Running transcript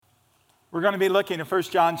We're going to be looking at 1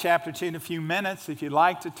 John chapter 2 in a few minutes. If you'd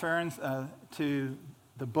like to turn to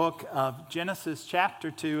the book of Genesis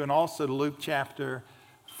chapter 2 and also to Luke chapter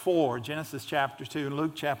 4. Genesis chapter 2 and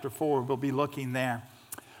Luke chapter 4, we'll be looking there.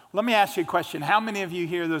 Let me ask you a question. How many of you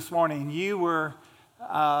here this morning, you were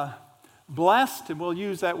blessed, and we'll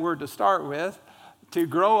use that word to start with, to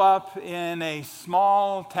grow up in a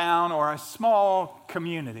small town or a small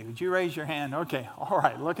community? Would you raise your hand? Okay, all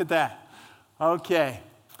right, look at that. Okay.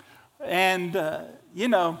 And,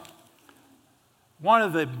 one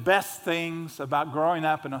of the best things about growing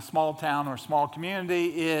up in a small town or small community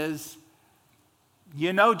is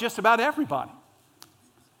you know just about everybody.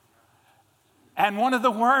 And one of the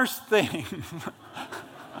worst things,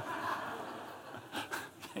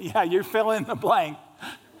 yeah, you fill in the blank.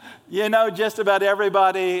 You know just about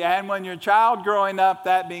everybody, and when you're a child growing up,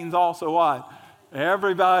 that means also what?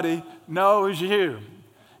 Everybody knows you.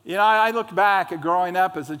 You know, I look back at growing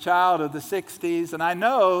up as a child of the 60s, and I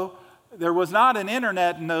know there was not an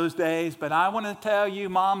internet in those days, but I want to tell you,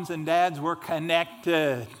 moms and dads were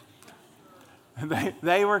connected.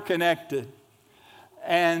 They were connected.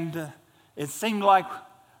 And it seemed like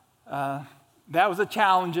that was a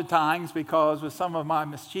challenge at times because with some of my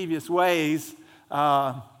mischievous ways,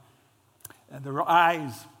 and there were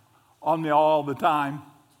eyes on me all the time.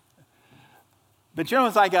 But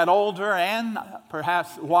as I got older and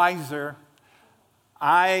perhaps wiser,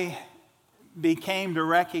 I came to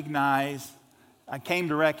recognize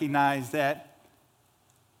that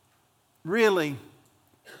really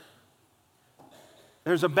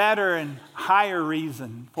there's a better and higher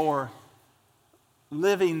reason for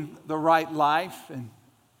living the right life and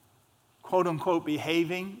quote unquote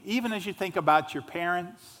behaving, even as you think about your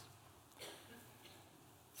parents.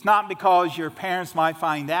 It's not because your parents might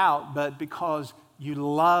find out, but because you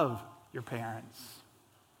love your parents.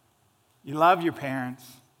 You love your parents,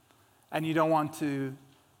 and you don't want to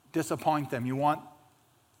disappoint them. You want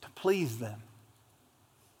to please them.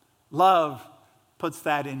 Love puts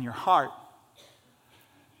that in your heart.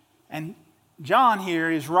 And John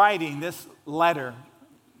here is writing this letter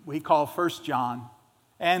we call 1 John.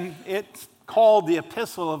 And it's called the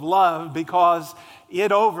Epistle of Love because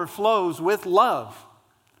it overflows with love.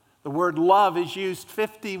 The word love is used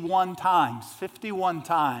 51 times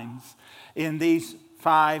in these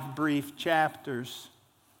 5 brief chapters.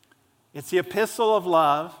 It's the epistle of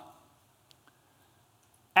love,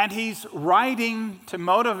 and he's writing to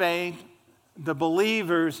motivate the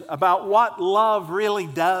believers about what love really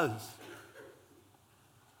does.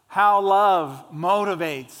 How love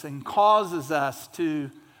motivates and causes us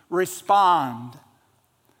to respond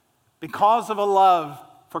because of a love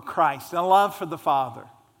for Christ and a love for the Father.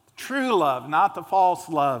 True love, not the false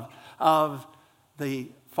love of the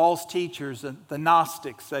false teachers and the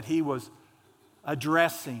Gnostics that he was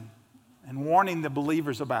addressing and warning the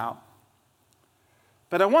believers about.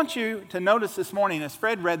 But I want you to notice this morning, as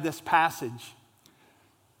Fred read this passage,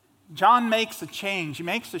 John makes a change, he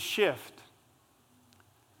makes a shift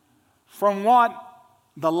from what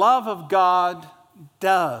the love of God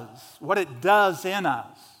does, what it does in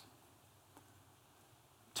us,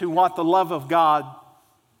 to what the love of God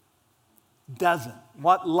doesn't,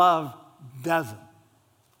 what love doesn't,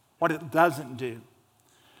 what it doesn't do.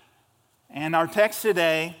 And our text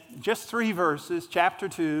today, just 3 verses, chapter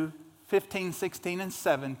 2, 15, 16, and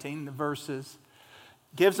 17, the verses,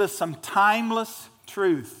 gives us some timeless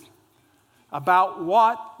truth about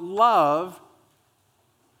what love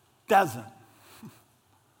doesn't.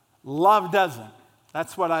 Love doesn't.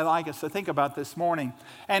 That's what I'd like us to think about this morning.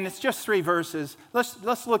 And it's just 3 verses.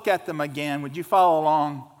 Let's look at them again. Would you follow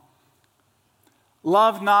along?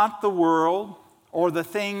 Love not the world or the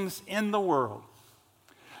things in the world.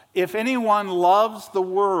 If anyone loves the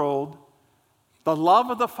world, the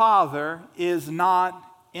love of the Father is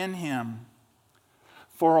not in him.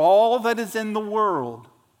 For all that is in the world,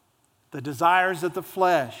 the desires of the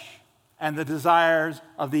flesh and the desires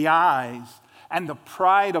of the eyes and the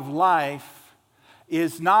pride of life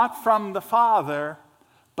is not from the Father,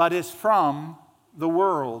 but is from the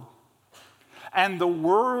world. And the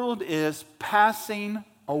world is passing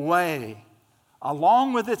away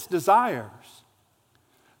along with its desires.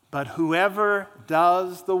 But whoever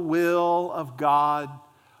does the will of God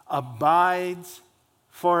abides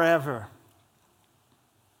forever.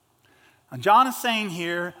 And John is saying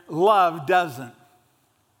here, love doesn't.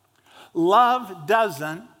 Love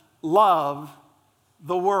doesn't love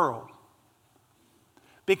the world.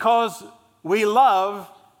 Because we love,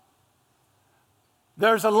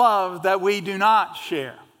 there's a love that we do not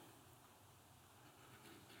share.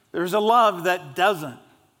 There's a love that doesn't.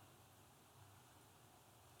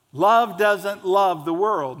 Love doesn't love the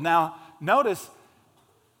world. Now, notice,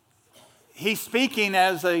 he's speaking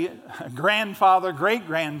as a grandfather,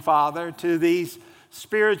 great-grandfather to these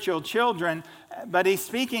spiritual children, but he's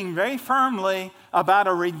speaking very firmly about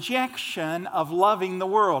a rejection of loving the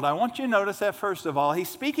world. I want you to notice that first of all. He's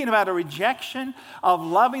speaking about a rejection of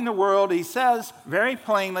loving the world. He says very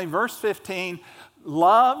plainly, verse 15,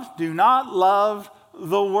 do not love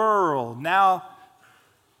the world. Now,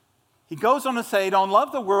 he goes on to say, don't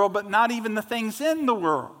love the world, but not even the things in the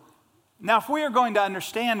world. Now, if we are going to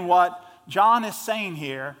understand what John is saying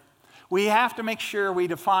here, we have to make sure we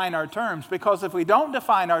define our terms, because if we don't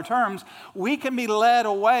define our terms, we can be led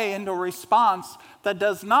away into a response that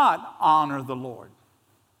does not honor the Lord.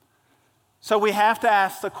 So we have to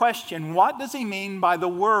ask the question, what does he mean by the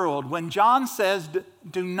world? When John says,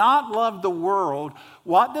 do not love the world,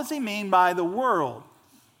 what does he mean by the world?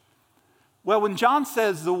 Well, when John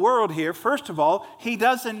says the world here, first of all, he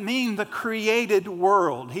doesn't mean the created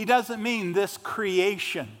world. He doesn't mean this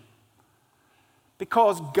creation.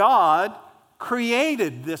 Because God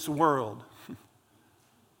created this world.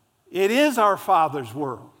 It is our Father's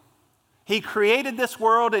world. He created this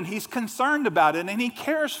world and he's concerned about it and he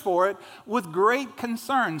cares for it with great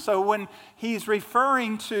concern. So when he's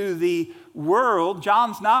referring to the world,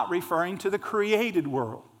 John's not referring to the created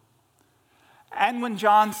world. And when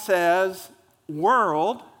John says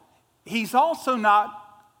world, he's also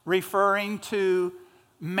not referring to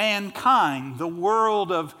mankind, the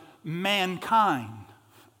world of mankind.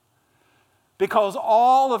 Because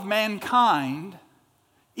all of mankind,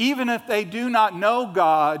 even if they do not know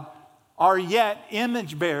God, are yet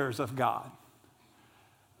image bearers of God.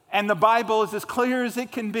 And the Bible is as clear as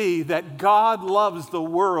it can be that God loves the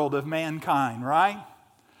world of mankind, right?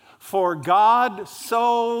 For God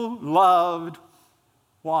so loved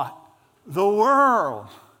what? The world.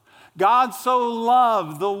 God so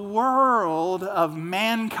loved the world of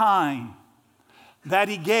mankind that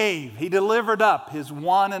he delivered up his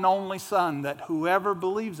one and only Son, that whoever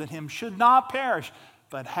believes in him should not perish,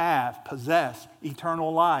 but possess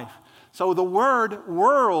eternal life. So the word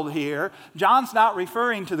world here, John's not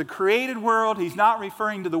referring to the created world. He's not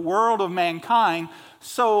referring to the world of mankind.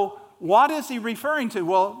 So what is he referring to?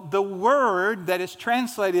 Well, the word that is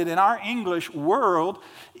translated in our English world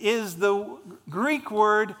is the Greek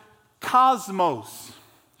word cosmos.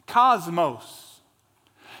 Cosmos.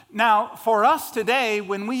 Now, for us today,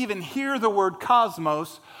 when we even hear the word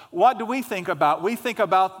cosmos, what do we think about? We think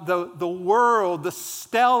about the world, the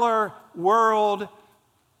stellar world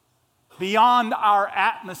beyond our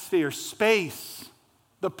atmosphere, space,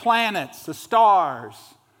 the planets, the stars,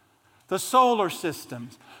 the solar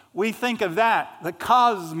systems. We think of that, the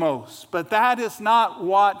cosmos, but that is not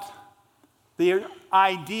what the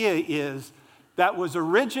idea is that was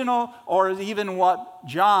original or even what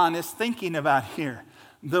John is thinking about here.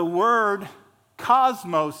 The word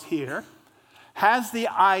cosmos here has the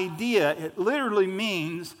idea, it literally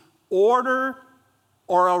means order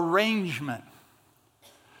or arrangement.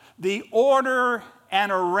 The order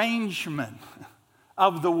and arrangement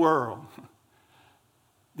of the world.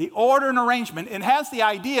 The order and arrangement. It has the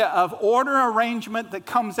idea of order and arrangement that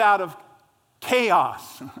comes out of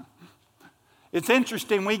chaos. It's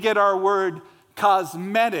interesting, we get our word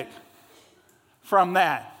cosmetic from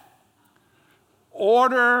that.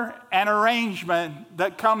 Order and arrangement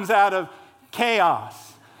that comes out of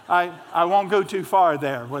chaos. I won't go too far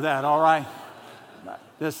there with that, all right?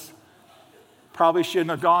 This probably shouldn't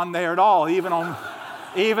have gone there at all, even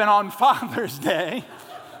on Father's Day.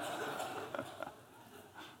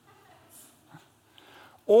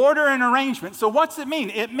 Order and arrangement. So what's it mean?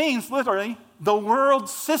 It means literally the world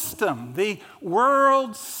system, the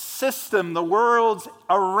world's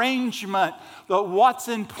arrangement, what's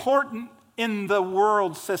important in the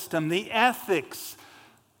world system, the ethics,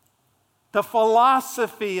 the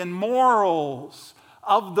philosophy and morals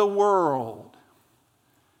of the world.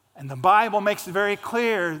 And the Bible makes it very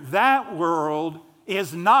clear that world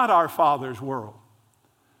is not our Father's world.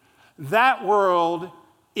 That world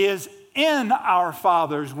is in our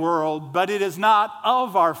Father's world, but it is not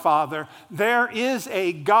of our Father. There is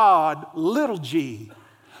a God, little g,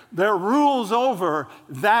 that rules over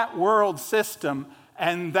that world system,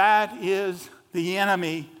 and that is the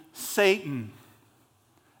enemy, Satan.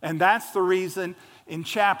 And that's the reason in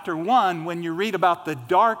chapter 1, when you read about the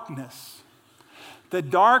darkness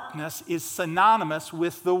is synonymous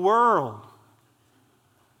with the world.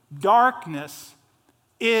 Darkness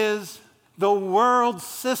is the world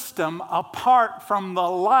system apart from the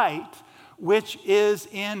light which is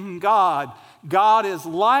in God. God is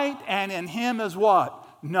light, and in him is what?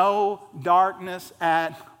 No darkness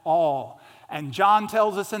at all. And John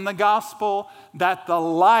tells us in the gospel that the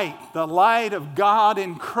light of God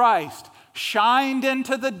in Christ shined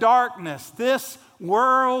into the darkness, this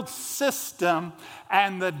world system,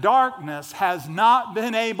 and the darkness has not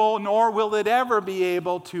been able, nor will it ever be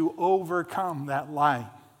able, to overcome that light.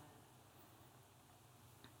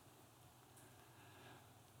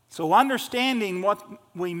 So understanding what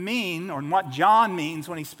we mean, or what John means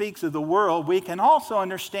when he speaks of the world, we can also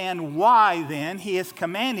understand why then he is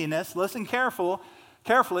commanding us, listen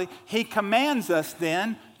carefully, he commands us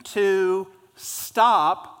then to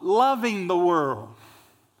stop loving the world.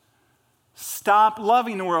 Stop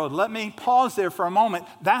loving the world. Let me pause there for a moment.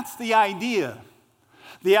 That's the idea.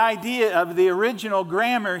 The idea of the original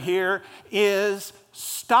grammar here is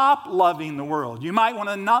stop loving the world. You might want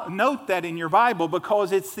to note that in your Bible,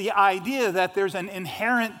 because it's the idea that there's an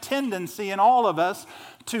inherent tendency in all of us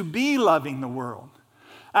to be loving the world.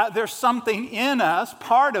 There's something in us,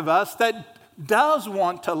 part of us, that does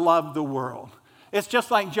want to love the world. It's just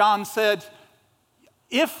like John said,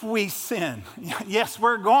 if we sin, yes,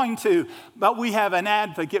 we're going to, but we have an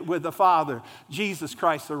advocate with the Father, Jesus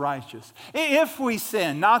Christ the righteous. If we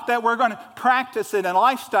sin, not that we're going to practice it in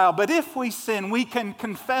lifestyle, but if we sin, we can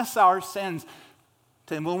confess our sins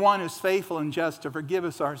to the one who's faithful and just to forgive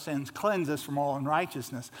us our sins, cleanse us from all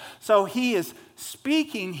unrighteousness. So he is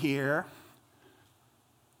speaking here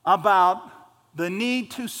about the need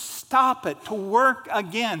to stop it, to work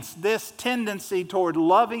against this tendency toward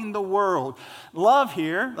loving the world. Love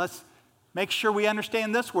here, let's make sure we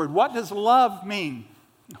understand this word. What does love mean?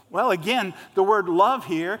 Well, again, the word love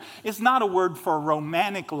here is not a word for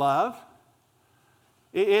romantic love.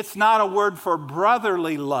 It's not a word for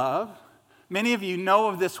brotherly love. Many of you know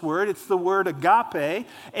of this word. It's the word agape,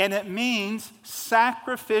 and it means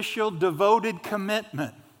sacrificial, devoted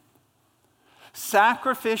commitment.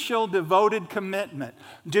 Sacrificial, devoted commitment.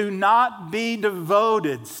 Do not be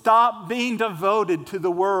devoted. Stop being devoted to the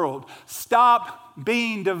world. Stop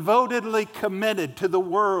being devotedly committed to the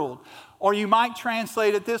world. Or you might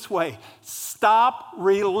translate it this way: stop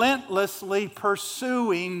relentlessly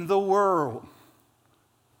pursuing the world.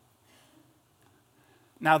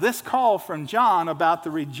 Now, this call from John about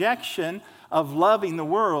the rejection of loving the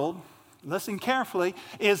world, listen carefully,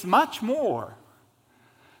 is much more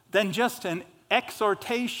than just an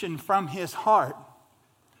exhortation from his heart.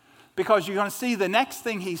 Because you're going to see the next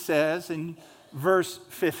thing he says in verse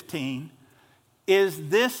 15 is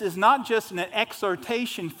this is not just an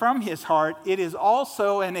exhortation from his heart, it is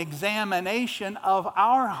also an examination of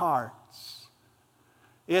our hearts.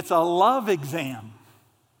 It's a love exam.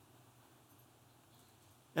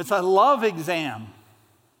 It's a love exam.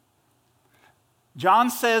 John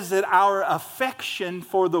says that our affection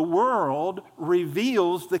for the world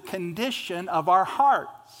reveals the condition of our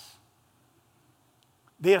hearts.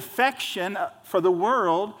 The affection for the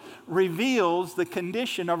world reveals the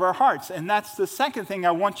condition of our hearts. And that's the second thing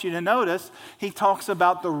I want you to notice. He talks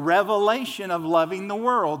about the revelation of loving the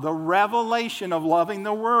world. The revelation of loving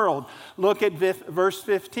the world. Look at verse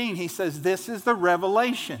 15. He says, this is the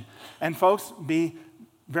revelation. And folks, be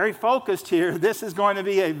very focused here. This is going to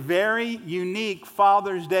be a very unique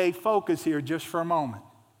Father's Day focus here just for a moment.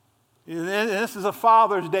 This is a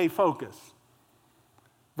Father's Day focus.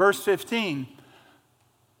 Verse 15.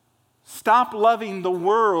 Stop loving the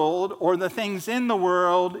world or the things in the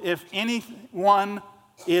world. If anyone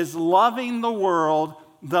is loving the world,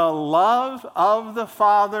 the love of the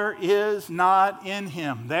Father is not in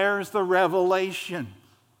him. There's the revelation.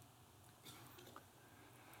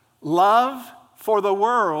 Love for the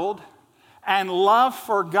world and love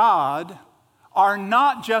for God are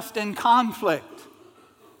not just in conflict.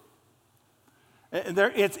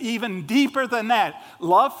 It's even deeper than that.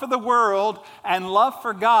 Love for the world and love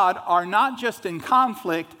for God are not just in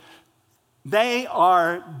conflict, they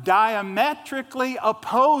are diametrically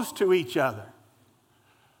opposed to each other.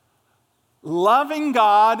 Loving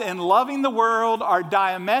God and loving the world are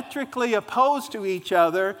diametrically opposed to each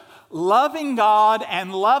other. Loving God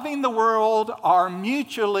and loving the world are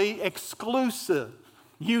mutually exclusive.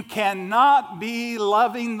 You cannot be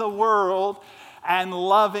loving the world and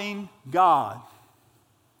loving God.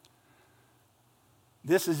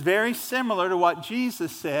 This is very similar to what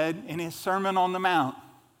Jesus said in his Sermon on the Mount.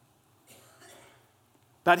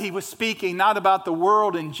 But he was speaking not about the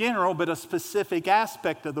world in general, but a specific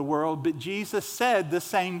aspect of the world. But Jesus said the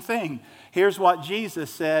same thing. Here's what Jesus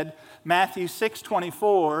said, Matthew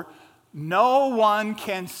 6:24. No one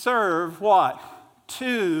can serve what?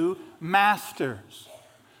 Two masters.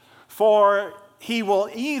 For he will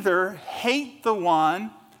either hate the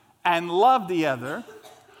one and love the other,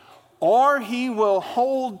 or he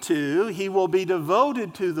will be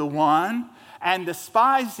devoted to the one and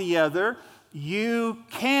despise the other, you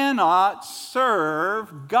cannot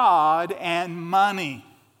serve God and money.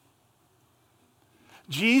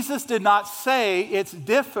 Jesus did not say it's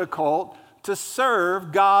difficult to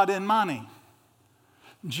serve God and money.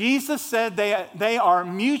 Jesus said they are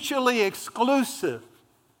mutually exclusive.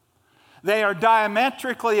 They are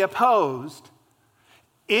diametrically opposed.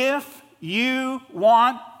 If you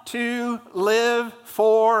want to live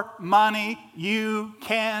for money, you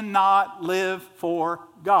cannot live for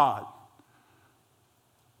God.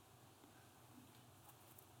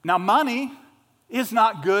 Now, money is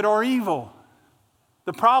not good or evil.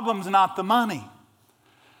 The problem's not the money.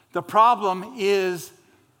 The problem is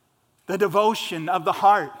the devotion of the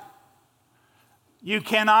heart. You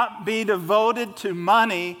cannot be devoted to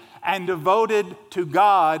money and devoted to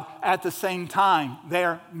God at the same time.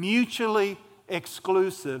 They're mutually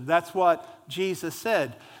exclusive. That's what Jesus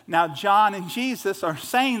said. Now, John and Jesus are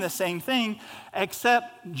saying the same thing,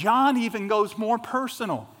 except John even goes more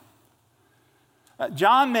personal.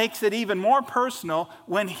 John makes it even more personal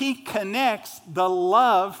when he connects the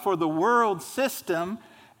love for the world system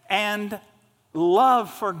and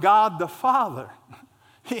love for God the Father.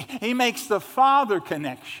 He makes the Father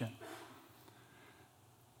connection.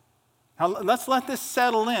 Now, let's let this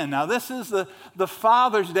settle in. Now, this is the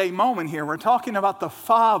Father's Day moment here. We're talking about the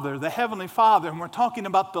Father, the Heavenly Father, and we're talking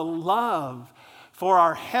about the love for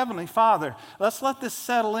our Heavenly Father. Let's let this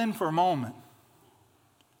settle in for a moment.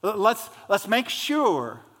 Let's make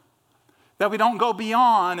sure that we don't go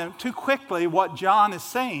beyond too quickly what John is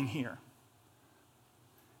saying here.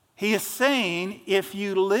 He is saying if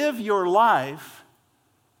you live your life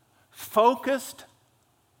focused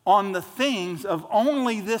on the things of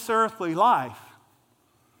only this earthly life,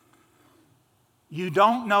 you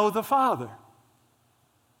don't know the Father.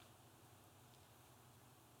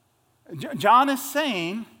 John is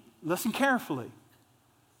saying, listen carefully,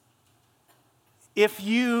 if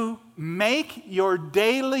you make your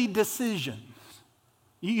daily decisions,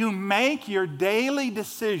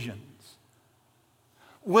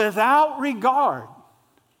 without regard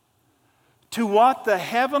to what the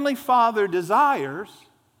Heavenly Father desires,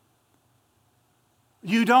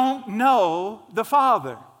 you don't know the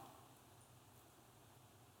Father.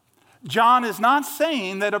 John is not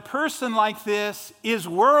saying that a person like this is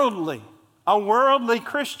worldly, a worldly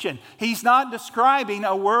Christian. He's not describing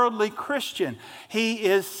a worldly Christian. He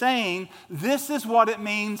is saying this is what it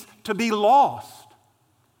means to be lost,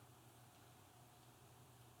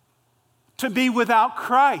 to be without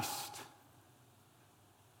Christ,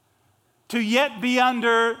 to yet be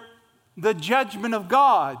under the judgment of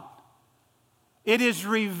God. It is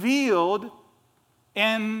revealed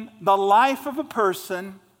in the life of a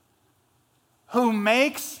person who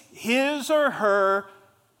makes his or her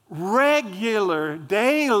regular,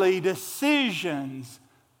 daily decisions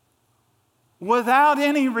without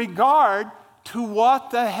any regard to what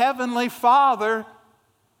the Heavenly Father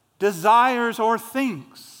desires or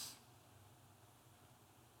thinks.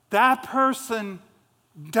 That person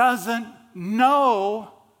doesn't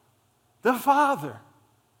know the Father.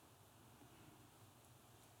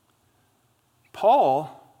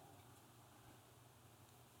 Paul,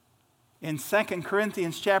 in 2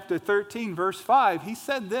 Corinthians chapter 13, verse 5, he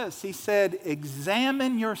said this. He said,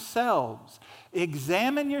 examine yourselves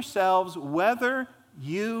whether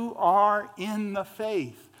you are in the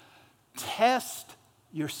faith. Test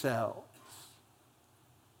yourselves.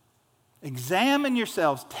 Examine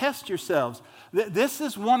yourselves, test yourselves. This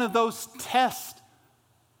is one of those tests,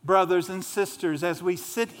 brothers and sisters, as we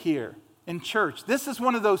sit here in church. This is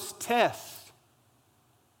one of those tests.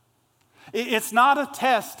 It's not a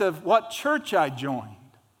test of what church I joined.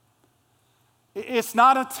 It's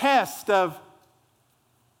not a test of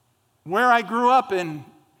where I grew up in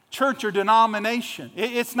church or denomination.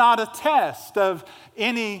 It's not a test of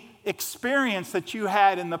any experience that you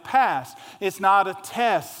had in the past. It's not a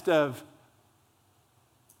test of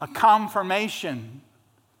a confirmation.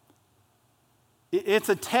 It's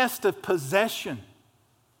a test of possession.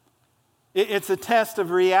 It's a test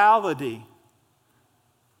of reality.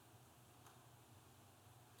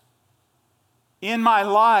 In my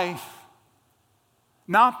life,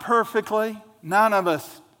 not perfectly, none of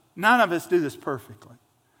us do this perfectly.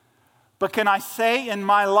 But can I say in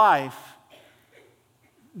my life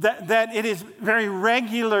that it is very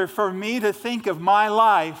regular for me to think of my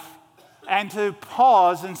life and to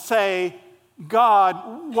pause and say,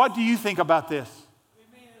 God, what do you think about this?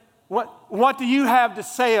 Amen. What do you have to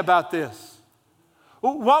say about this?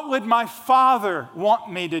 What would my Father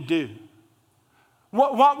want me to do?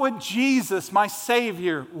 What would Jesus, my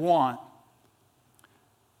Savior, want?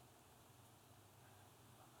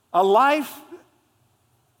 A life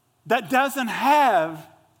that doesn't have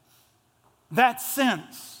that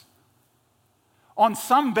sense on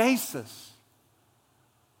some basis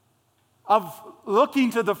of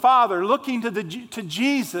looking to the Father, looking to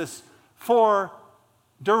Jesus for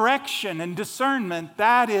direction and discernment,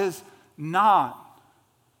 that is not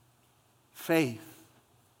faith.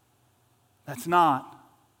 That's not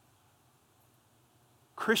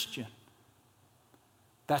Christian.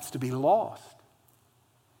 That's to be lost.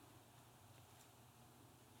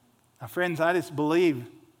 Now, friends, I just believe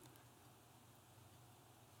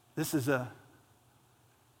this is a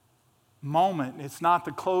moment. It's not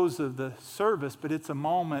the close of the service, but it's a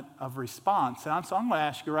moment of response. And so I'm going to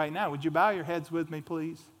ask you right now, would you bow your heads with me,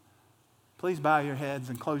 please? Please bow your heads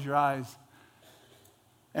and close your eyes.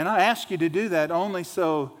 And I ask you to do that only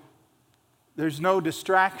so there's no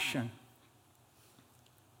distraction.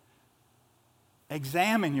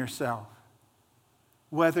 Examine yourself,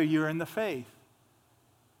 whether you're in the faith.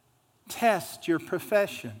 Test your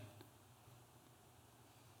profession.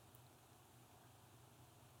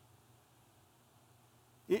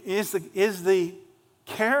 Is the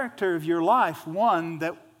character of your life one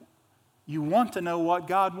that you want to know what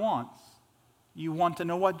God wants? You want to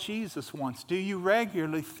know what Jesus wants? Do you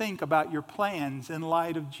regularly think about your plans in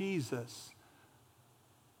light of Jesus?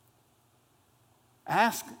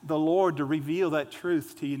 Ask the Lord to reveal that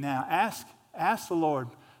truth to you now. Ask the Lord.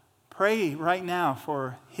 Pray right now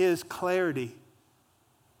for His clarity.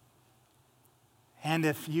 And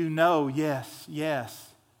if you know, yes,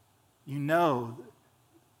 you know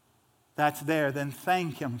that's there, then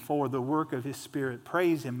thank Him for the work of His Spirit.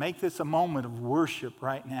 Praise Him. Make this a moment of worship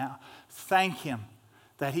right now. Thank Him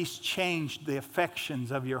that He's changed the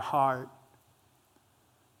affections of your heart.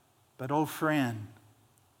 But, oh friend,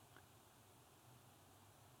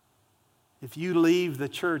 if you leave the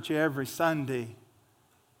church every Sunday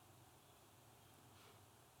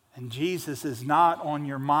and Jesus is not on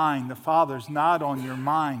your mind, the Father's not on your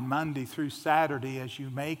mind Monday through Saturday as you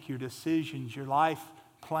make your decisions, your life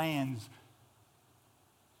plans,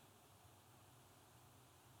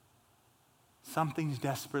 something's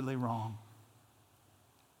desperately wrong.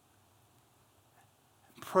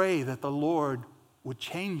 Pray that the Lord would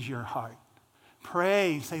change your heart.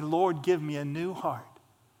 Pray, say, Lord, give me a new heart.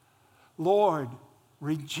 Lord,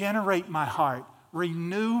 regenerate my heart.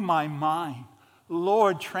 Renew my mind.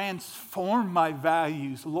 Lord, transform my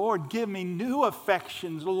values. Lord, give me new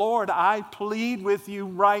affections. Lord, I plead with you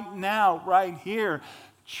right now, right here.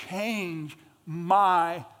 Change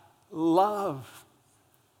my love.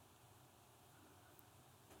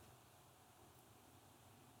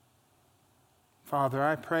 Father,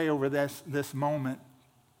 I pray over this moment,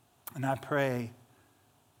 and I pray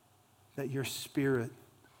that your Spirit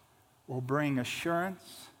will bring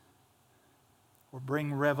assurance, will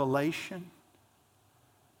bring revelation,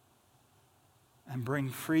 and bring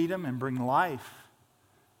freedom and bring life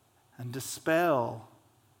and dispel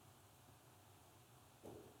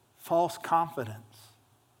false confidence.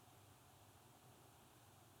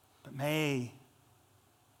 But may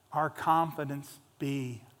our confidence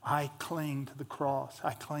be, I cling to the cross.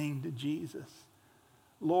 I cling to Jesus.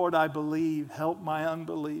 Lord, I believe. Help my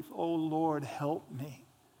unbelief. Oh, Lord, help me.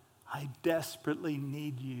 I desperately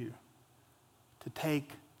need you to take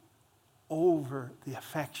over the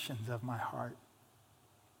affections of my heart.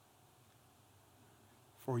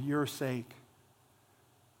 For your sake,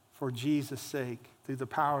 for Jesus' sake, through the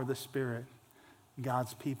power of the Spirit,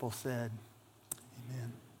 God's people said,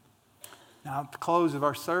 amen. Now, at the close of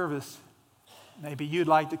our service, maybe you'd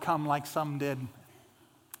like to come like some did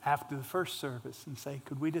after the first service and say,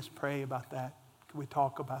 could we just pray about that? Could we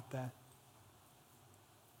talk about that?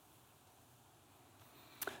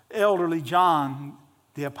 Elderly John,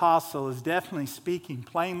 the apostle, is definitely speaking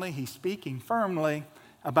plainly. He's speaking firmly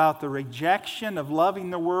about the rejection of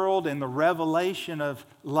loving the world and the revelation of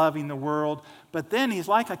loving the world. But then he's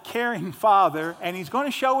like a caring father, and he's going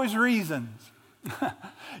to show his reasons.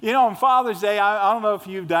 You know, on Father's Day, I don't know if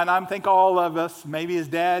you've done it. I think all of us, maybe his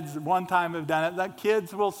dads one time have done it. The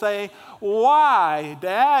kids will say, why,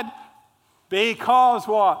 Dad? Because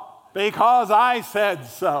what? Because I said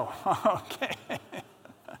so. Okay.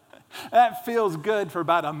 That feels good for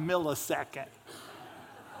about a millisecond.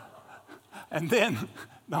 And then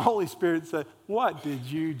the Holy Spirit said, what did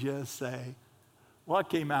you just say? What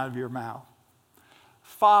came out of your mouth?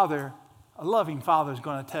 Father, a loving father is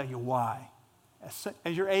going to tell you why.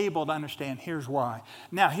 as you're able to understand, here's why.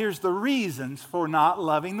 Now, here's the reasons for not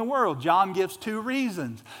loving the world. John gives two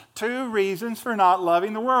reasons. Two reasons for not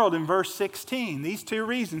loving the world in verse 16. These two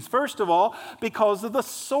reasons. First of all, because of the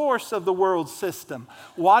source of the world system.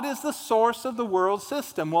 What is the source of the world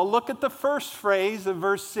system? Well, look at the first phrase of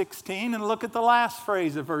verse 16 and look at the last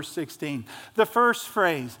phrase of verse 16. The first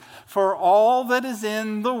phrase, for all that is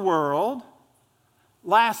in the world,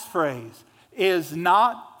 last phrase, is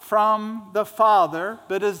not from the Father,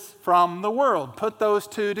 but is from the world. Put those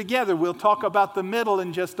two together. We'll talk about the middle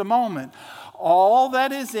in just a moment. All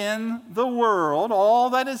that is in the world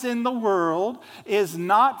is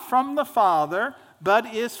not from the Father,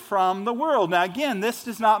 but is from the world. Now again, this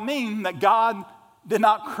does not mean that God did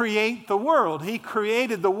not create the world. He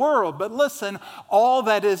created the world. But listen, all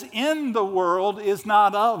that is in the world is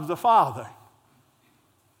not of the Father.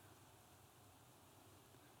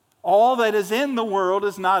 All that is in the world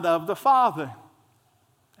is not of the Father.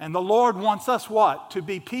 And the Lord wants us what? To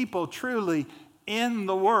be people truly in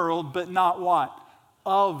the world, but not what?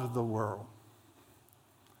 Of the world.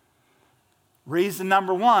 Reason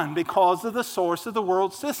number one, because of the source of the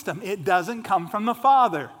world system. It doesn't come from the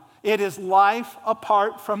Father. It is life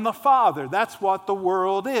apart from the Father. That's what the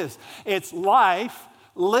world is. It's life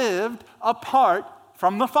lived apart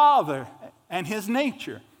from the Father and His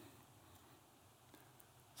nature.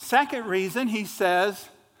 Second reason he says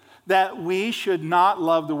that we should not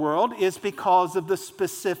love the world is because of the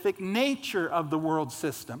specific nature of the world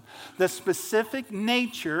system. The specific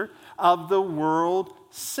nature of the world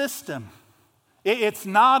system. It's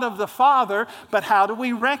not of the Father, but how do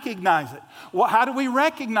we recognize it? Well, how do we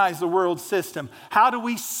recognize the world system? How do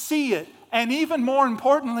we see it? And even more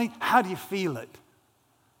importantly, how do you feel it?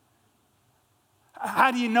 How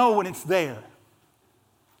do you know when it's there?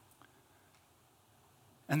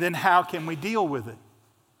 And then how can we deal with it?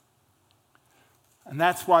 And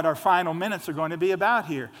that's what our final minutes are going to be about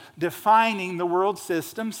here. Defining the world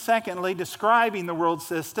system. Secondly, describing the world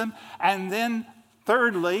system. And then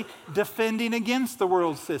thirdly, defending against the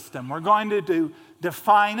world system. We're going to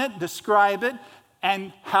define it, describe it,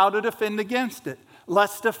 and how to defend against it.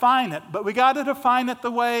 Let's define it. But we got to define it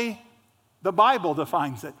the way the Bible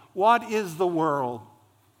defines it. What is the world?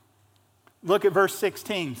 Look at verse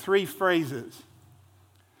 16, three phrases.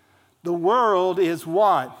 The world is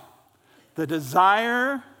what? The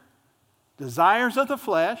desires of the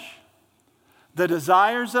flesh, the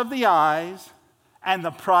desires of the eyes, and the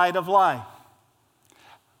pride of life.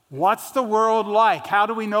 What's the world like? How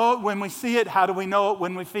do we know it when we see it? How do we know it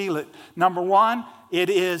when we feel it? Number one, it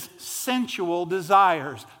is sensual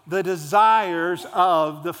desires, the desires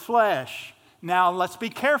of the flesh. Now, let's be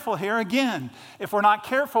careful here again. If we're not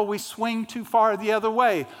careful, we swing too far the other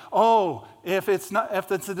way. Oh, if it's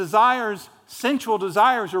the desires, sensual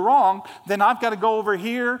desires are wrong, then I've got to go over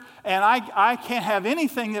here and I can't have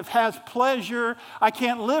anything that has pleasure. I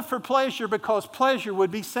can't live for pleasure because pleasure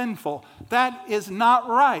would be sinful. That is not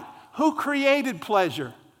right. Who created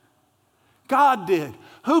pleasure? God did.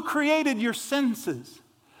 Who created your senses?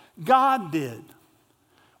 God did.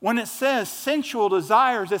 When it says sensual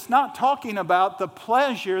desires, it's not talking about the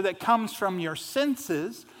pleasure that comes from your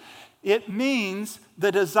senses. It means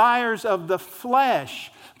the desires of the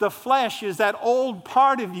flesh. The flesh is that old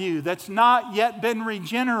part of you that's not yet been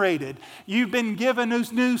regenerated. You've been given a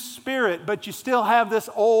new spirit, but you still have this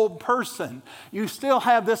old person. You still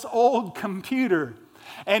have this old computer.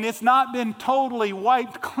 And it's not been totally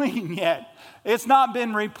wiped clean yet. It's not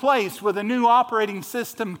been replaced with a new operating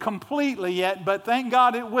system completely yet, but thank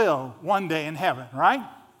God it will one day in heaven, right?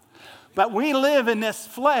 But we live in this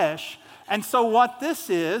flesh, and so what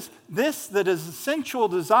this is, the sensual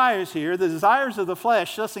desires here, the desires of the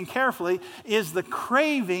flesh, listen carefully, is the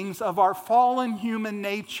cravings of our fallen human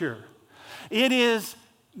nature. It is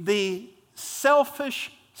the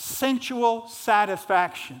selfish, sensual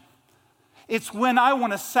satisfaction. It's when I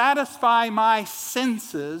want to satisfy my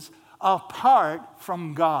senses apart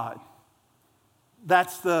from God.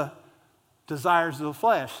 That's the desires of the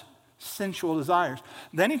flesh, sensual desires.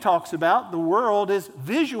 Then he talks about the world is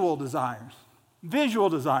visual desires. Visual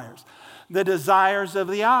desires. The desires of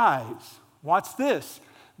the eyes. What's this?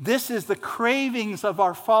 This is the cravings of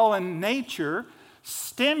our fallen nature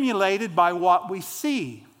stimulated by what we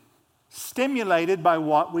see. Stimulated by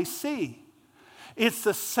what we see. It's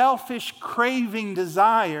the selfish craving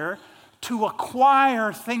desire to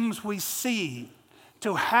acquire things we see,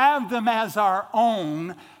 to have them as our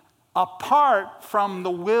own, apart from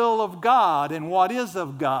the will of God and what is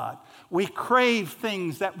of God. We crave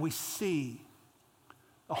things that we see.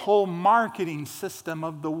 The whole marketing system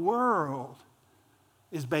of the world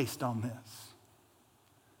is based on this.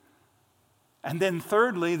 And then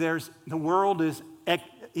thirdly, the world is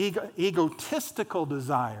egotistical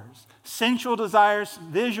desires, sensual desires,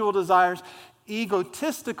 visual desires,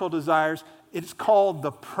 egotistical desires. It's called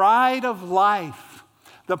the pride of life.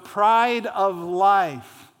 The pride of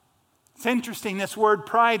life. It's interesting, this word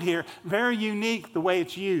pride here, very unique the way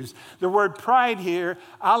it's used. The word pride here,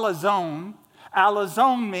 alazon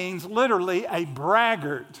means literally a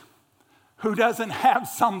braggart who doesn't have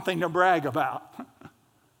something to brag about.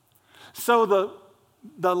 So the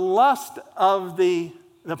lust of the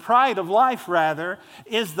pride of life, rather,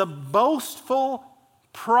 is the boastful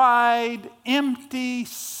pride, empty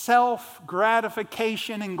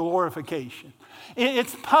self-gratification and glorification.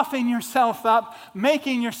 It's puffing yourself up,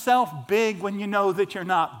 making yourself big when you know that you're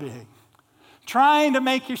not big. Trying to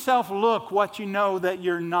make yourself look what you know that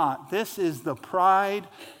you're not. This is the pride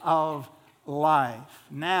of life.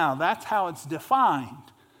 Now, that's how it's defined.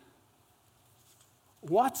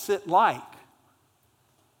 What's it like?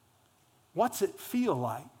 What's it feel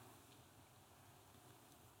like?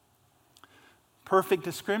 Perfect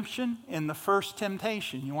description in the first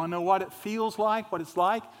temptation. You want to know what it feels like, what it's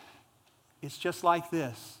like? It's just like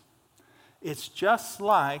this. It's just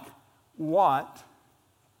like what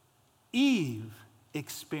Eve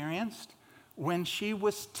experienced when she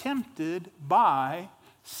was tempted by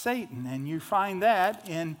Satan. And you find that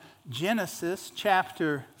in Genesis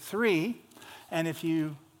chapter 3. And if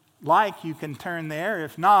you like, you can turn there.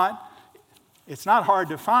 If not, it's not hard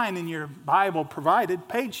to find in your Bible provided,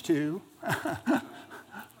 page 2.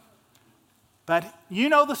 But you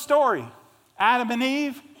know the story. Adam and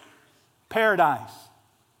Eve, paradise.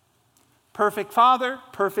 Perfect father,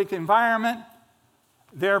 perfect environment.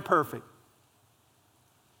 They're perfect.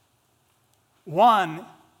 One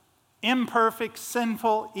imperfect,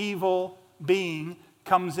 sinful, evil being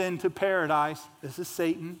comes into paradise. This is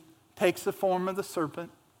Satan. Takes the form of the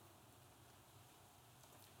serpent.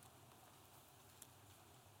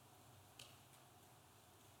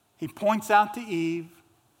 He points out to Eve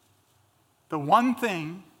the one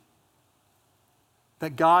thing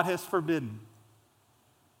that God has forbidden.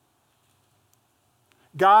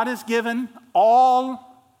 God has given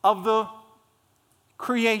all of the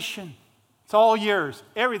creation. It's all yours.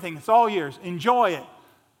 Everything, it's all yours. Enjoy it.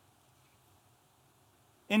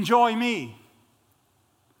 Enjoy me.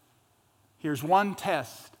 Here's one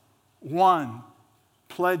test, one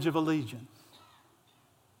pledge of allegiance.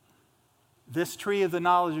 This tree of the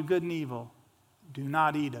knowledge of good and evil, do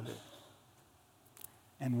not eat of it.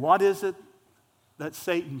 And what is it that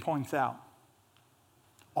Satan points out?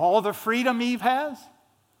 All the freedom Eve has?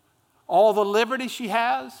 All the liberty she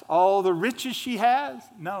has? All the riches she has?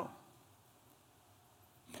 No.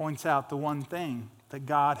 Points out the one thing that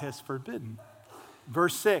God has forbidden.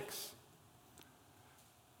 Verse 6.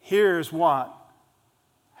 Here's what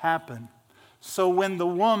happened. So when the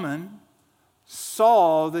woman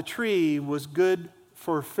saw the tree was good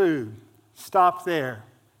for food, stop there.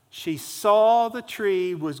 She saw the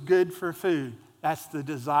tree was good for food. That's the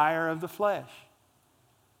desire of the flesh.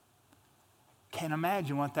 Can't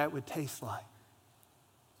imagine what that would taste like.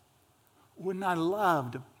 Wouldn't I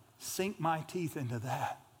love to sink my teeth into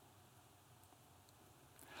that?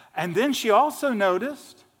 And then she also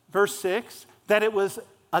noticed, verse 6, that it was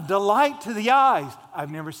a delight to the eyes. I've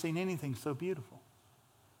never seen anything so beautiful.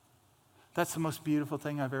 That's the most beautiful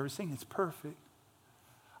thing I've ever seen. It's perfect.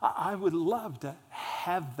 I would love to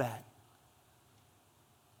have that.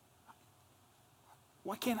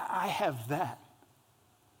 Why can't I have that?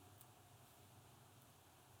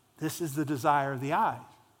 This is the desire of the eyes.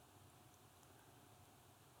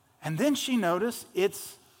 And then she noticed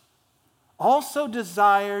it's also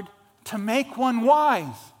desired to make one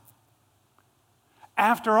wise.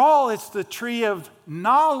 After all, it's the tree of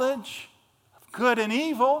knowledge of good and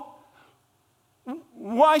evil.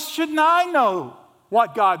 Why shouldn't I know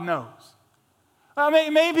what God knows?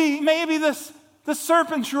 Maybe the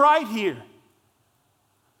serpent's right here.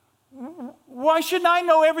 Why shouldn't I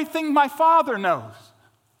know everything my Father knows?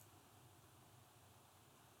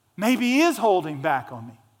 Maybe He is holding back on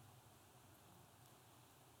me.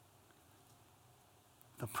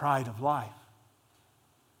 The pride of life.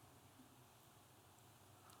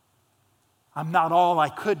 I'm not all I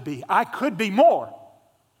could be. I could be more.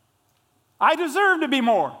 I deserve to be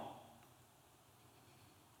more.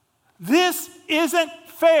 This isn't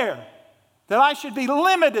fair that I should be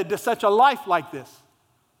limited to such a life like this.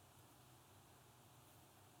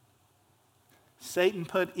 Satan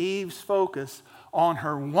put Eve's focus on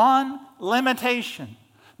her one limitation,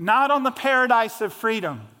 not on the paradise of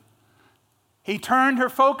freedom. He turned her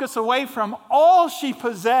focus away from all she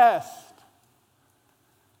possessed.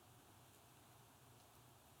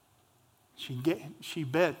 She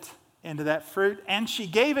bit into that fruit, and she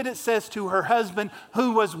gave it, it says, to her husband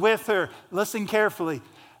who was with her. Listen carefully.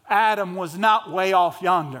 Adam was not way off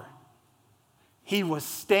yonder. He was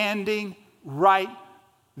standing right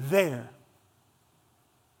there.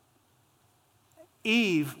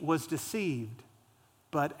 Eve was deceived,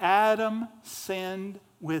 but Adam sinned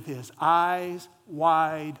with his eyes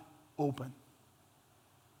wide open.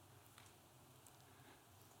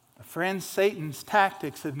 Friends, Satan's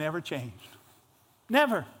tactics have never changed.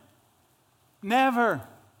 Never. Never.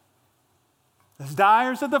 The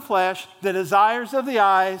desires of the flesh, the desires of the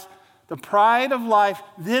eyes, the pride of life,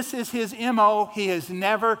 this is his MO. He has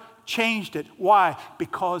never changed it. Why?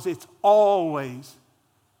 Because it's always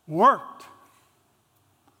worked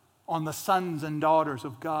on the sons and daughters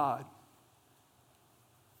of God.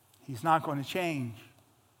 He's not going to change.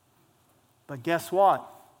 But guess what?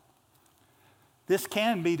 This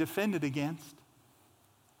can be defended against.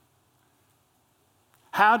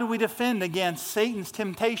 How do we defend against Satan's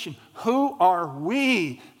temptation? Who are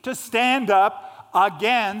we to stand up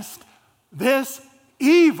against this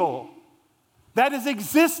evil that has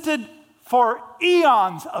existed for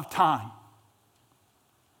eons of time?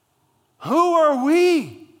 Who are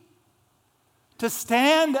we to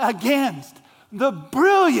stand against the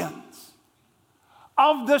brilliance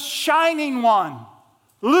of the shining one,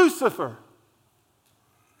 Lucifer?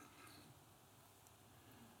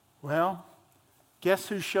 Well, guess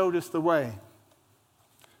who showed us the way?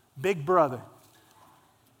 Big brother.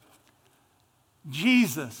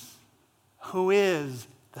 Jesus, who is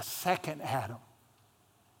the second Adam.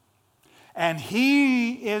 And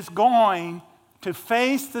he is going to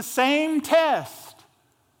face the same test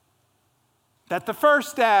that the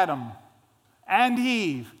first Adam and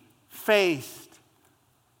Eve faced.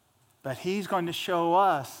 But he's going to show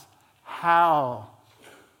us how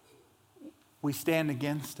we stand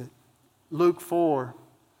against it. Luke 4.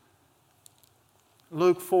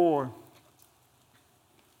 Luke 4.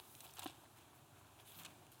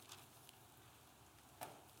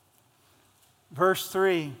 Verse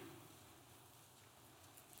 3.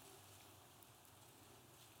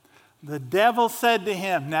 The devil said to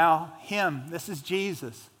him, now him, this is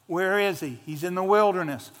Jesus. Where is he? He's in the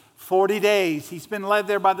wilderness. 40 days. He's been led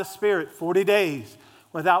there by the Spirit. 40 days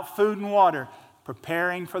without food and water,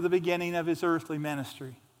 preparing for the beginning of his earthly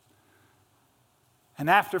ministry. And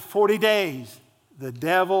after 40 days, the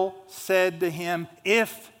devil said to him,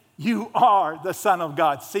 if you are the Son of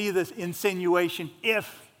God. See this insinuation,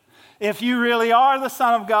 if you really are the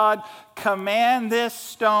Son of God, command this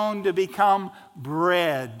stone to become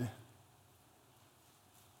bread.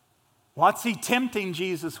 What's he tempting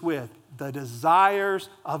Jesus with? The desires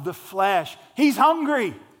of the flesh. He's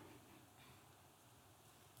hungry.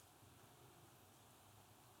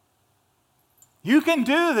 You can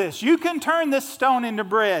do this. You can turn this stone into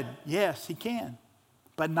bread. Yes, he can,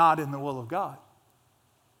 but not in the will of God.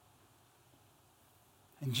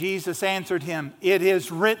 And Jesus answered him, it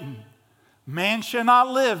is written, man shall not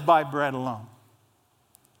live by bread alone.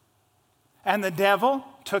 And the devil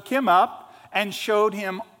took him up and showed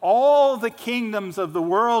him all the kingdoms of the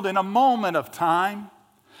world in a moment of time,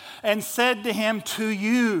 and said to him, to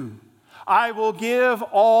you I will give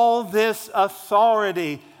all this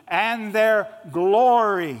authority and their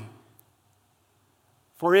glory.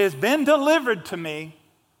 For it has been delivered to me,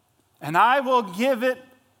 and I will give it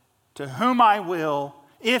to whom I will.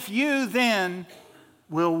 If you then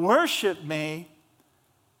will worship me,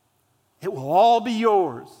 it will all be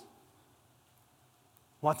yours.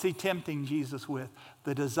 What's he tempting Jesus with?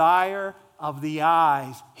 The desire of the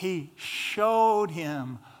eyes. He showed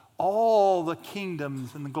him all the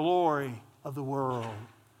kingdoms and the glory of the world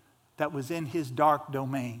that was in his dark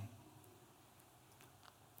domain.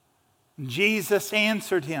 Jesus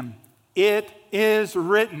answered him, it is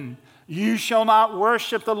written, you shall not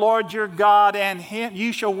worship the Lord your God, and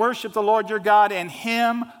you shall worship the Lord your God, and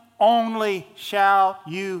him only shall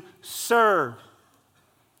you serve.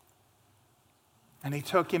 And he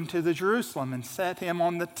took him to the Jerusalem and set him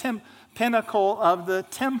on the pinnacle of the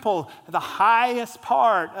temple, the highest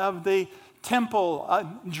part of the temple,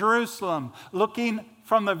 Jerusalem, looking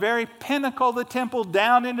from the very pinnacle of the temple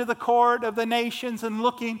down into the court of the nations and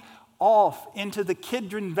looking off into the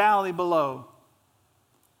Kidron Valley below.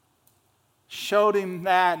 Showed him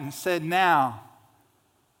that and said, now,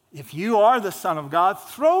 if you are the Son of God,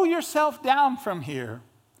 throw yourself down from here.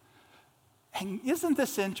 And isn't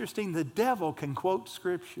this interesting? The devil can quote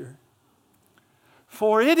Scripture.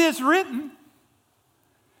 For it is written,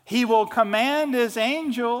 he will command his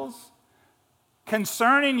angels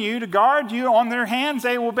concerning you to guard you. On their hands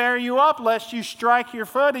they will bear you up, lest you strike your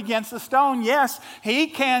foot against a stone. Yes, he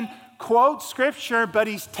can quote Scripture, but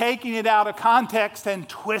he's taking it out of context and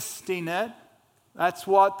twisting it. That's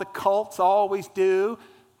what the cults always do.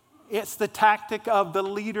 It's the tactic of the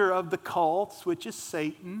leader of the cults, which is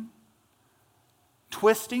Satan,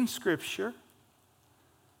 twisting Scripture.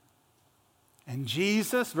 And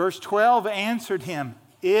Jesus, verse 12, answered him,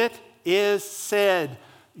 "It is said,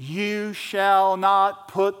 you shall not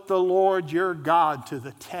put the Lord your God to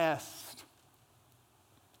the test."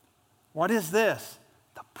 What is this?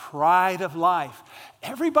 The pride of life.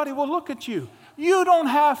 Everybody will look at you. You don't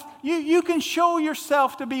have, you can show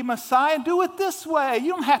yourself to be Messiah. Do it this way.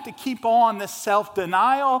 You don't have to keep on this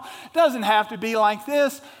self-denial. It doesn't have to be like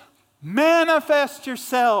this. Manifest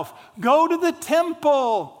yourself. Go to the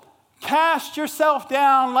temple. Cast yourself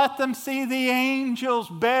down. Let them see the angels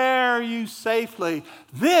bear you safely.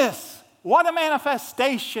 This, what a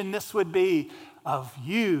manifestation this would be of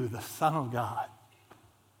you, the Son of God.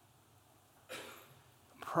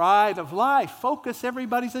 Pride of life. Focus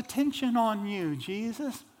everybody's attention on you,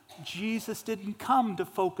 Jesus. Jesus didn't come to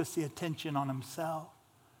focus the attention on himself.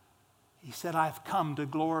 He said, "I've come to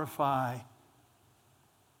glorify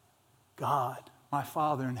God, my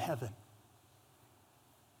Father in heaven."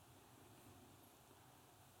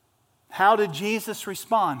 How did Jesus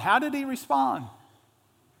respond? How did he respond?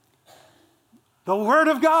 The Word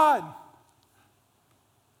of God.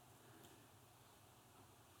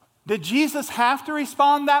 Did Jesus have to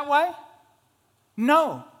respond that way?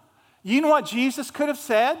 No. You know what Jesus could have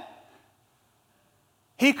said?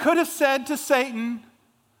 He could have said to Satan,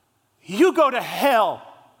 "You go to hell."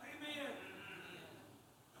 Amen.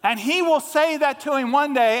 And he will say that to him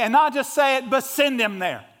one day, and not just say it, but send him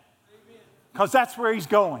there. Because that's where he's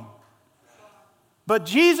going. But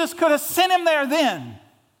Jesus could have sent him there then.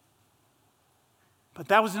 But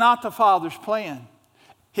that was not the Father's plan.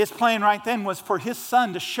 His plan right then was for his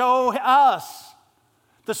Son to show us,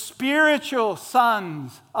 the spiritual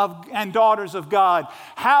sons and daughters of God,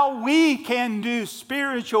 how we can do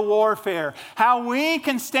spiritual warfare, how we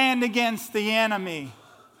can stand against the enemy.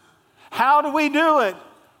 How do we do it?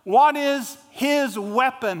 What is his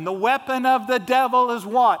weapon? The weapon of the devil is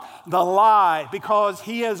what? The lie, because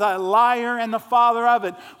he is a liar and the father of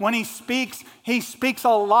it. When he speaks a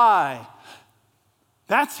lie.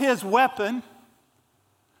 That's his weapon.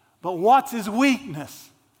 But what's his weakness?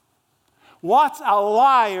 What's a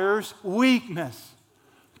liar's weakness?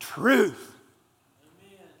 Truth.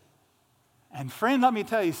 Amen. And friend, let me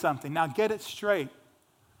tell you something. Now get it straight.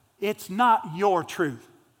 It's not your truth.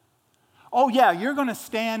 Oh yeah, you're going to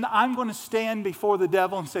stand, I'm going to stand before the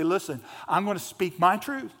devil and say, "Listen, I'm going to speak my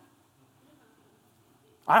truth."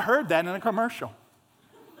 I heard that in a commercial.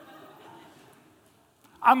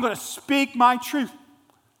 I'm going to speak my truth.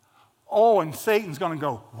 Oh, and Satan's going to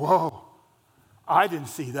go, "Whoa, I didn't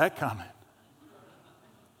see that coming.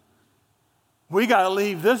 We got to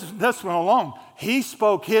leave this one alone. He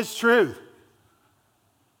spoke his truth."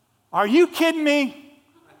 Are you kidding me?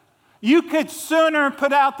 You could sooner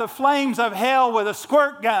put out the flames of hell with a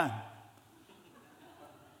squirt gun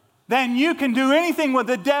than you can do anything with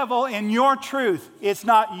the devil in your truth. It's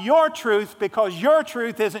not your truth because your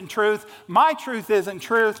truth isn't truth. My truth isn't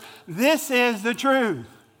truth. This is the truth.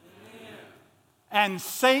 Amen. And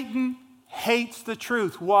Satan hates the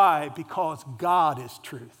truth. Why? Because God is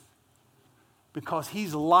truth. Because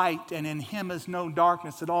he's light and in him is no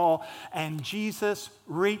darkness at all. And Jesus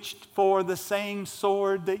reached for the same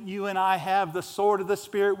sword that you and I have, the sword of the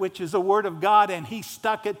Spirit, which is the Word of God, and he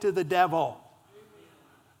stuck it to the devil.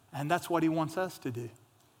 And that's what he wants us to do.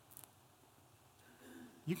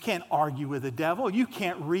 You can't argue with the devil. You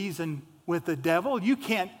can't reason with the devil. You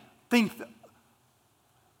can't think,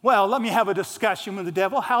 well, let me have a discussion with the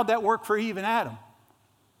devil. How'd that work for Eve and Adam?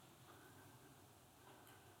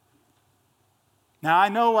 Now, I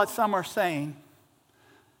know what some are saying,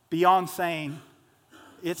 beyond saying,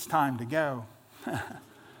 it's time to go.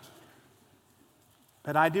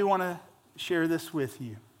 But I do want to share this with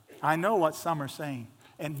you. I know what some are saying,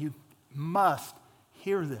 and you must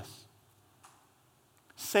hear this.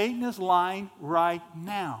 Satan is lying right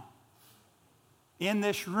now. In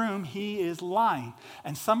this room, he is lying.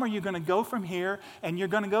 And some of you are going to go from here and you're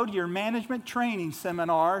going to go to your management training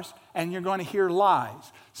seminars and you're going to hear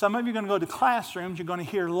lies. Some of you are going to go to classrooms, you're going to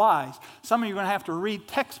hear lies. Some of you are going to have to read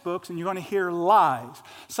textbooks and you're going to hear lies.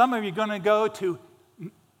 Some of you are going to go to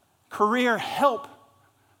career help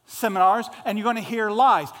seminars and you're going to hear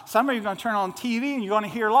lies. Some of you are going to turn on TV and you're going to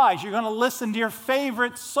hear lies. You're going to listen to your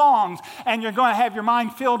favorite songs and you're going to have your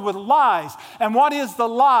mind filled with lies. And what is the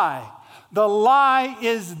lie? The lie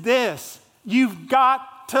is this: you've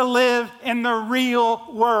got to live in the real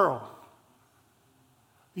world.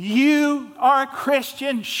 You are a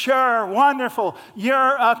Christian, sure, wonderful.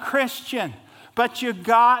 You're a Christian, but you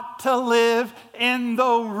got to live in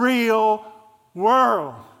the real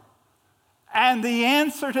world. And the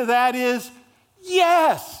answer to that is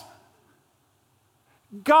yes.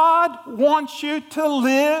 God wants you to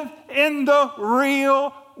live in the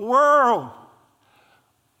real world.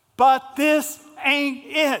 But this ain't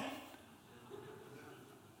it.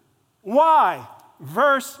 Why?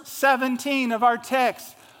 Verse 17 of our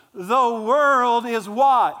text. The world is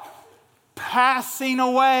what? Passing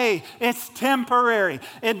away. It's temporary.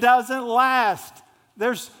 It doesn't last.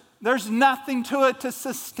 There's nothing to it to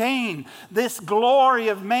sustain. This glory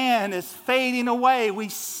of man is fading away. We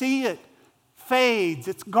see it. Fades.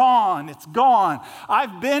 It's gone. It's gone.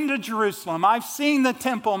 I've been to Jerusalem. I've seen the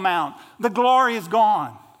Temple Mount. The glory is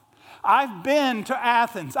gone. I've been to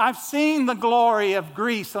Athens. I've seen the glory of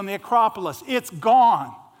Greece on the Acropolis. It's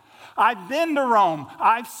gone. I've been to Rome.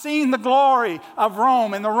 I've seen the glory of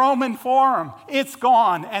Rome in the Roman Forum. It's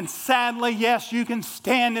gone. And sadly, yes, you can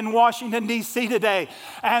stand in Washington, D.C. today,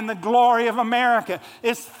 and the glory of America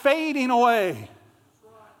is fading away.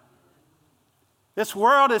 This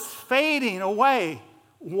world is fading away.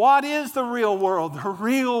 What is the real world? The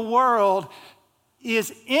real world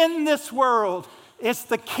is in this world. It's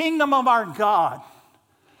the kingdom of our God.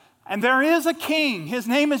 And there is a king. His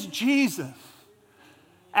name is Jesus.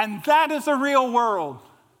 And that is the real world.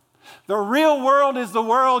 The real world is the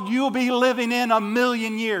world you'll be living in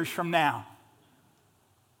 1,000,000 years from now.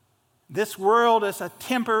 This world is a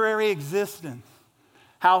temporary existence.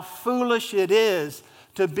 How foolish it is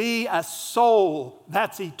to be a soul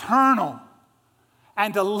that's eternal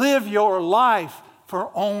and to live your life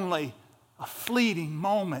for only a fleeting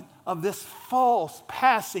moment of this false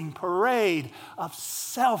passing parade of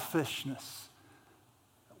selfishness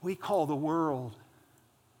that we call the world.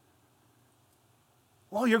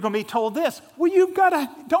 Well, you're going to be told this. Well,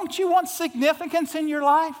 don't you want significance in your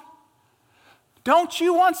life? Don't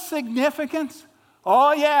you want significance?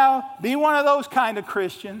 Oh, yeah, be one of those kind of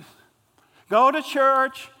Christians. Go to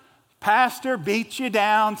church, pastor beats you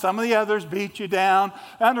down, some of the others beat you down,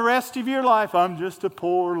 and the rest of your life, I'm just a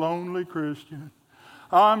poor, lonely Christian.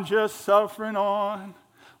 I'm just suffering on.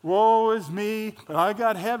 Woe is me, but I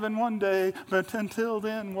got heaven one day, but until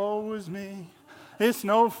then, woe is me. It's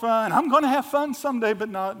no fun. I'm going to have fun someday, but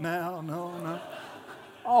not now. No.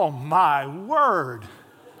 Oh, my word.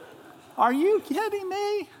 Are you kidding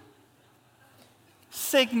me?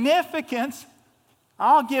 Significance.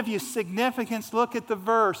 I'll give you significance. Look at the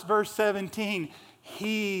verse 17.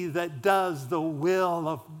 He that does the will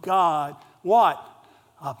of God, what?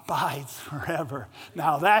 Abides forever.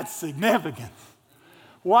 Now that's significant.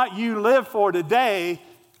 What you live for today,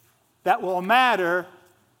 that will matter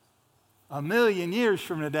 1,000,000 years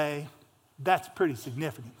from today, that's pretty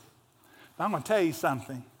significant. But I'm going to tell you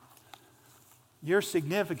something. Your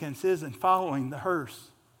significance isn't following the hearse.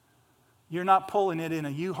 You're not pulling it in a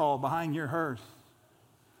U-Haul behind your hearse.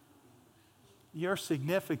 Your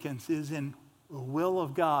significance is in the will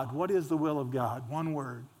of God. What is the will of God? One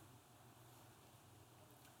word.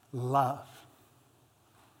 Love.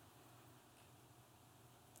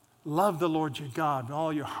 Love the Lord your God with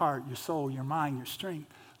all your heart, your soul, your mind, your strength.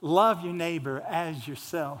 Love your neighbor as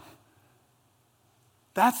yourself.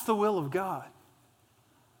 That's the will of God.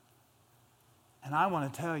 And I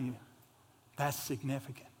want to tell you, that's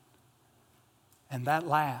significant. And that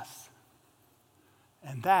lasts.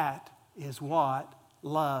 And that is what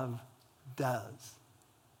love does.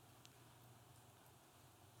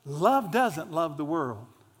 Love doesn't love the world.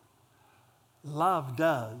 Love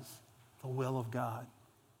does the will of God.